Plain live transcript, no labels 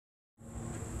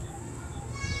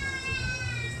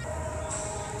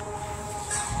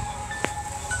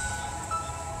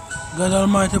God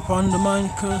Almighty upon the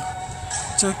Michael.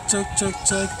 Check, check, check,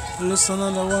 check. Listen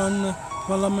another one.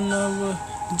 Follow me now.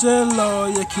 J-Lo,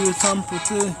 you cute and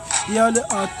pretty. You're the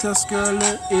hottest girl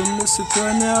in the city.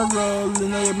 When you roll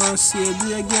in your Mercedes,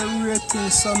 you get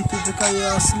ratings. Some people call you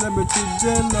a celebrity.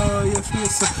 J-Lo, your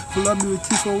face full of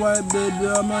beautiful white baby.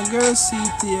 I'm a girl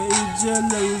city.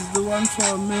 J-Lo is the one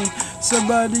for me.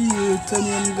 Somebody you tell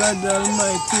him God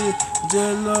Almighty.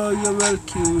 J-Lo, you're well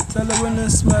cute. Tell her when you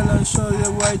smile and show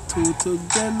your white tooth.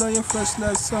 J-Lo, you're fresh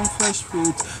like some fresh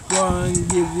fruit. One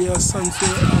give you a sun to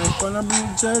hype. Wanna be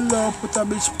J-Lo, put a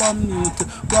bitch on mute.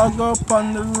 Walk up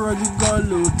on the road, you go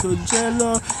loot.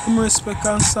 J-Lo, him respect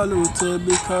and salute.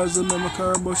 Because remember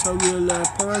Carabush a real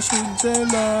life parachute.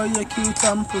 J-Lo, you're cute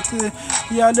and pretty.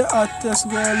 You're the hottest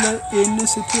girl in the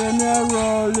city. When you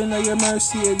roll in your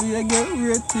Mercedes, you get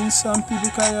ratings. Some people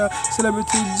call you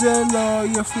celebrity. J-Lo,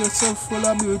 your face so full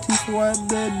of beautiful white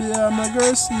baby. I'm a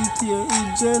girl city.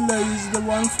 J-Lo is the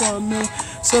one for me.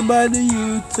 So by the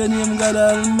youth and him God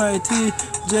Almighty.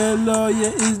 J-Lo, yeah,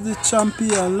 is the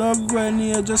champion. Love when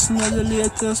you just know the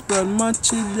latest brand.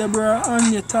 Match it, the bra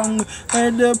on your tongue.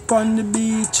 Head up on the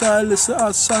beach, I listen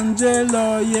to song.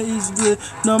 J-Lo, yeah, is the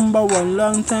number one.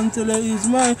 Long time till he is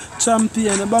my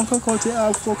champion. The bank account you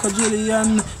have for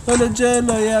Julian. Oh, the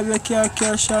J-Lo, you have your car,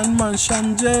 cash and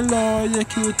mansion. J-Lo, you're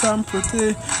cute and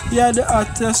pretty. You're the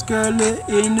hottest girl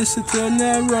in the city. And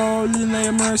you roll in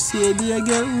your Mercedes. You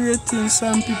get ratings.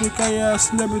 Some people call you a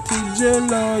celebrity.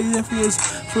 J-Lo, your face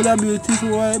full of beautiful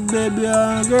white baby.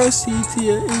 And girl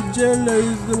city. J-Lo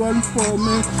is the one for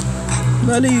me.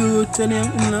 Not the youth and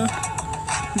him,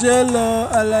 J-Lo,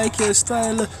 I like your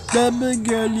style. Baby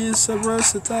girl, you're so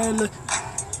versatile.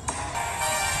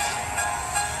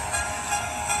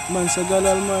 Man, so God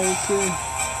Almighty.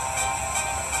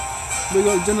 Big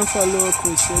up Jennifer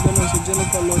Lopez. I don't know if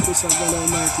Jennifer Lopez and God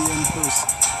Almighty Empress.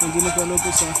 And Jennifer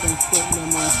Lopez I can fuck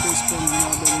them and space comes in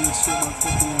our belly and straight back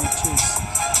fucking our chest.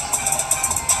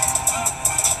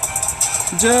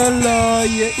 J-Lo,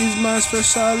 yeah, is my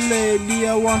special lady.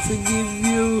 I want to give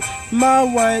you my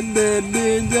white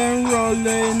baby. Then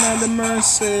rolling at the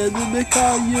Mercedes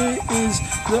because you is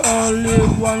the only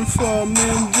one for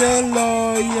me.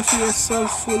 J-Lo, your face so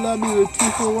full of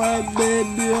beautiful white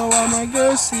baby. Oh, I'm a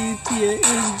girl city.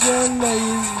 J-Lo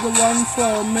is the one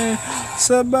for me.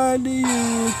 Somebody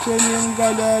you tell him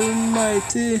God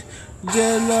Almighty.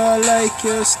 J-Lo, I like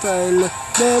your style.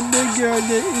 Baby girl,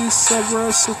 that is so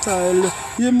versatile.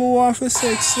 You move off for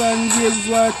sex and give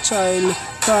her a child.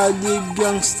 Call the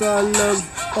gangster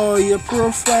love. Oh, your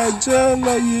profile,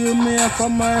 J-Lo, you me up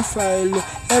on my file.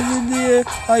 Every day,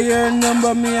 I hear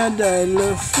number me a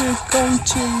dial. Free come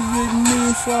chill with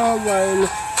me for a while.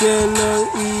 J-Lo,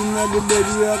 in the bed,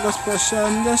 we have a special.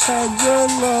 That's how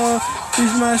J-Lo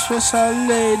is my special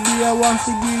lady. I want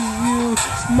to give you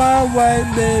my white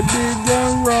baby.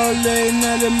 Then rolling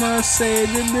at the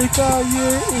Mercedes because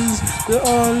you is the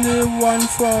only one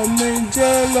for me.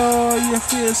 J-Lo, your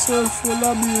face so full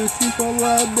of beautiful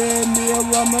white baby. I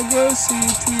want my girl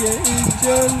city.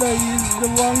 J-Lo is the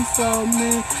one for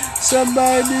me. So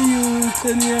by the youth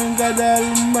and young God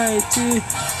Almighty.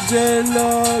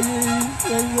 J-Lo,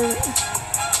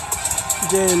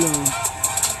 J-Lo.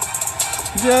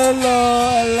 J-Lo,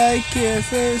 I like your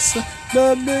face.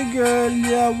 Baby girl,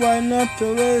 yeah, wind up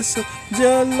your waist.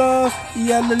 J-Lo,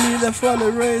 you're the leader for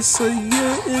the race. So you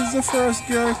is the first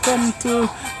girl come to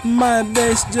my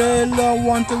base. J-Lo,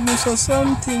 want to whisper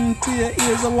something to your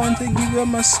ears. I want to give you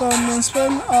my son and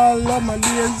spend all of my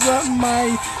days at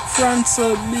my front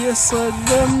so base. So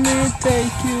let me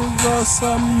take you go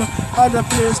some other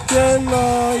place.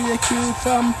 J-Lo, you're cute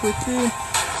and pretty.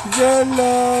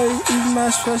 J-Lo is my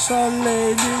special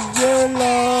lady.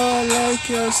 J-Lo, like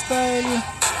your style.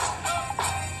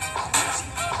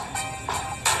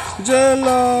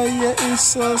 J-Lo, yeah, it's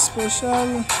so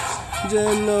special.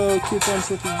 J-Lo, cute and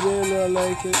pretty. J-Lo, I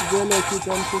like it. J-Lo, cute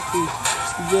and pretty.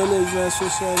 J-Lo is my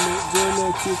special lady.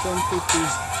 J-Lo, cute and pretty.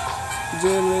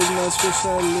 J-Lo is my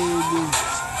special lady.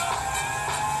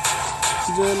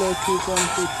 J-Lo, cute and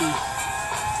pretty.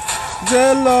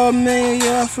 J-Lo, me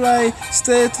you fly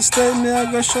state to state, me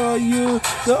I go show you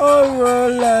the whole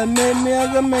world. Like me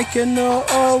I go make you know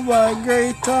over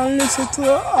great and listen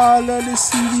to all of the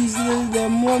CDs,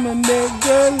 them women make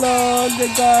J-Lo the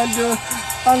god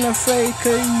and a fake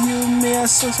you me a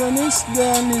son is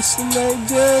done. It's like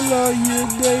J-Lo, you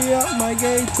day up my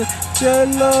gate.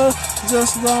 J-Lo,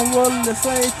 just don't roll the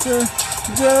fight.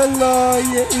 J-Lo,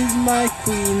 you is my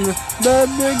queen.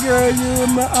 Baby girl, you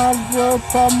me have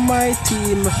up on my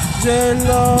team.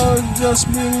 J-Lo, just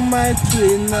bring my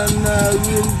twin and I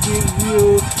will give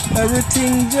you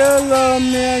everything. J-Lo,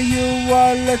 me and you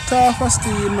all let off a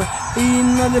steam.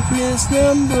 In the place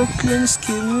named Brooklyn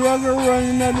Skin, we are gonna run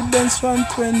in the Benz from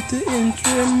 20-inch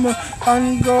rim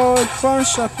and go out for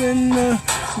shopping.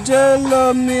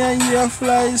 J-Lo, me and you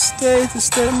fly state to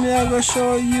state. Me I gonna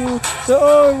show you the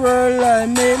whole world I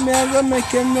make. Me I gonna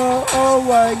make you know oh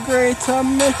why great. I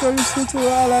make you listen to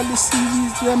all of the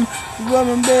CDs them.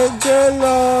 Woman bed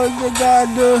J-Lo, the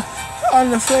God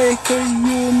and the fake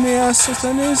you. Me a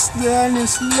satanist, the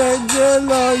honest let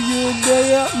J-Lo, you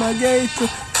there at my gate.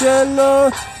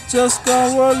 J-Lo, just go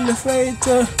hold the fate.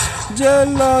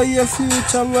 J-Lo, your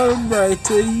future well bright.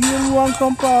 You won't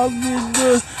compare with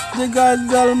the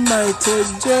God Almighty.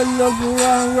 J-Lo, go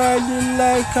around riding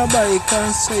like a bike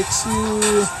and sex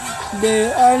you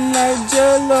day and night.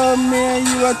 J-Lo, me and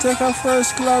you a take a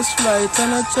first class flight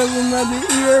and I travel in the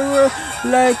air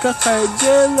like a kite.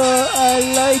 J-Lo, I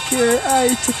like your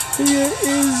height. Here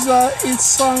is a hit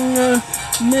song.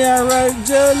 Me a write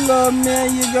J-Lo, me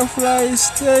and you go fly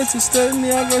state to state.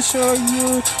 Me I go show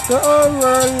you the whole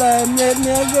world I make.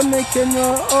 Me I go make you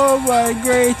know oh why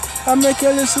great. I make you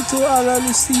listen to all of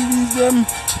the CDs them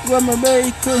when I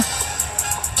bake.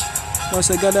 Once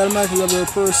God Almighty love a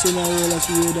person I realize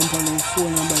we read them on the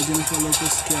phone and by Jennifer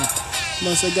Lopez Cat.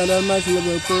 Once God Almighty love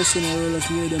a person I realize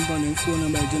we read them on the phone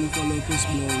and by Jennifer Lopez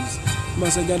Blows.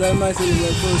 Once God Almighty love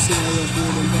a person I realize we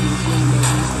read them on the phone and by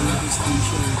Jennifer Lopez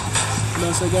T-shirt.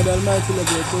 Once God Almighty love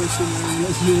a person I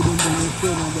realize we read them on the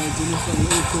phone and by Jennifer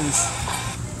Lopez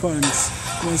Pants.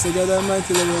 Once God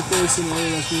Almighty love a person I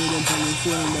realize we read them on the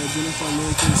phone and by Jennifer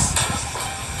Lopez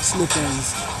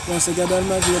Slippers. Once God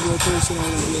Almighty love a person I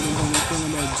realize we read them on the phone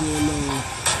and by J-Lo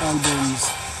albums.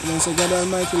 Once God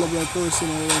Almighty love a person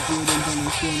I realize we read them on the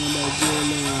phone and by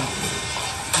J-Lo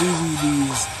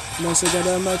DVDs. Once God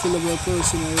Almighty love a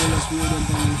person I realize we read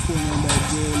them on the phone and by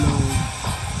J-Lo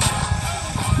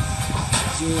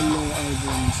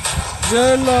albums.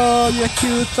 J-Lo, you're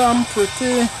cute and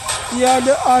pretty. You're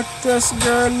the hottest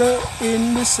girl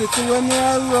in the city. When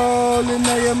you're rolling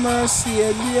on your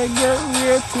Mercedes, you get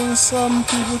rating. Some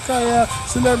people call you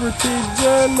celebrity.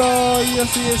 J-Lo, your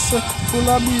face full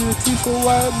of beautiful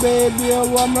white baby. I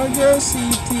want my girl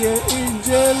see here.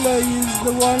 J-Lo is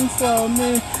the one for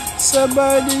me. So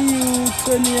by the youth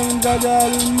and young God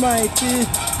Almighty.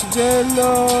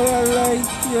 J-Lo, I like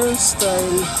your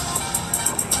style.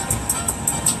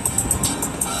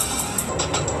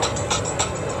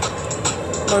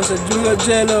 Man said, Julia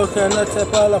J-Lo cannot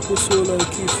take all of Pusolo and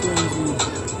keep friends with,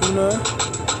 you know?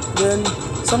 Then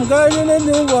some guy you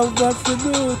know what to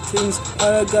do things,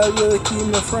 and a guy will keep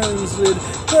my friends with.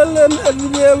 Tell them every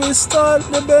day we start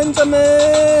the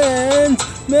Benjamin.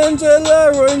 Me and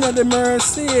J-Lo rolling at the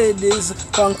Mercedes,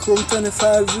 Punk Room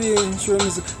 25-inch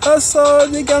rims. I saw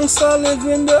the gangster live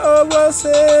in the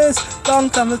overseas. Long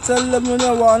time I tell them when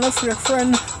I want a fake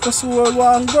friend. Cause we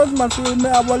want good man for me,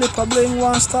 I will a bling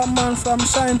one stop man from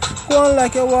shine. Go on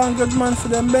like a one good man for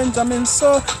them Benjamin.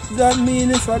 So that mean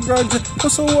if I grudge,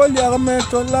 cause we will you make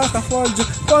to like a fudge.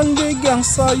 On the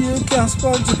gangster you can't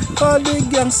spudge. All the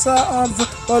gangster have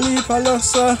a leap of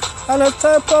luster. And a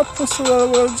type of pussy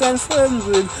will join friends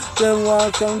with. Then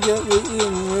one can get we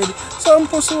in with. Some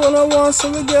pussy will want so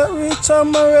we get rich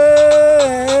and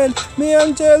married. Me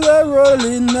and J-Lo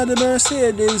rolling at the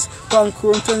Mercedes, Punk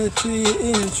Room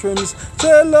 23-inch rims.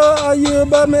 J-Lo, are you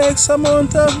but make some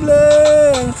amount of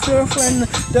bling for your friend?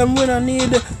 Them we don't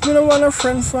need, we don't want a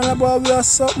friend from above. We are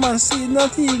suck man seed,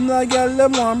 not even a girl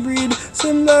them want breed.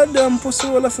 Seem like them pussy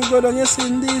will have to go down your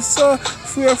sin these. So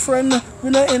for your friend, we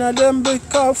not in a them big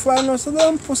car final. So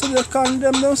them pussy they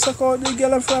condemn them suck out the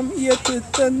girl from 8 to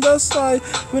 10. That's why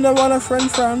we don't want a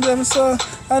friend from them. So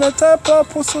and the type of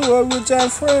pussy will we join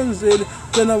friends with.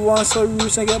 Then I want so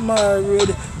rich and get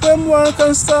married. Them one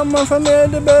can stop man from me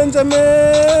the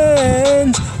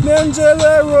Benjamins. Me and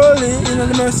J-Lo rolling in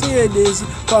the Mercedes,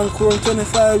 Punk Room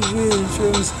 25-inch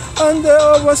rims. And the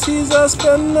overseas I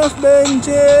spend enough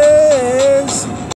Benjis.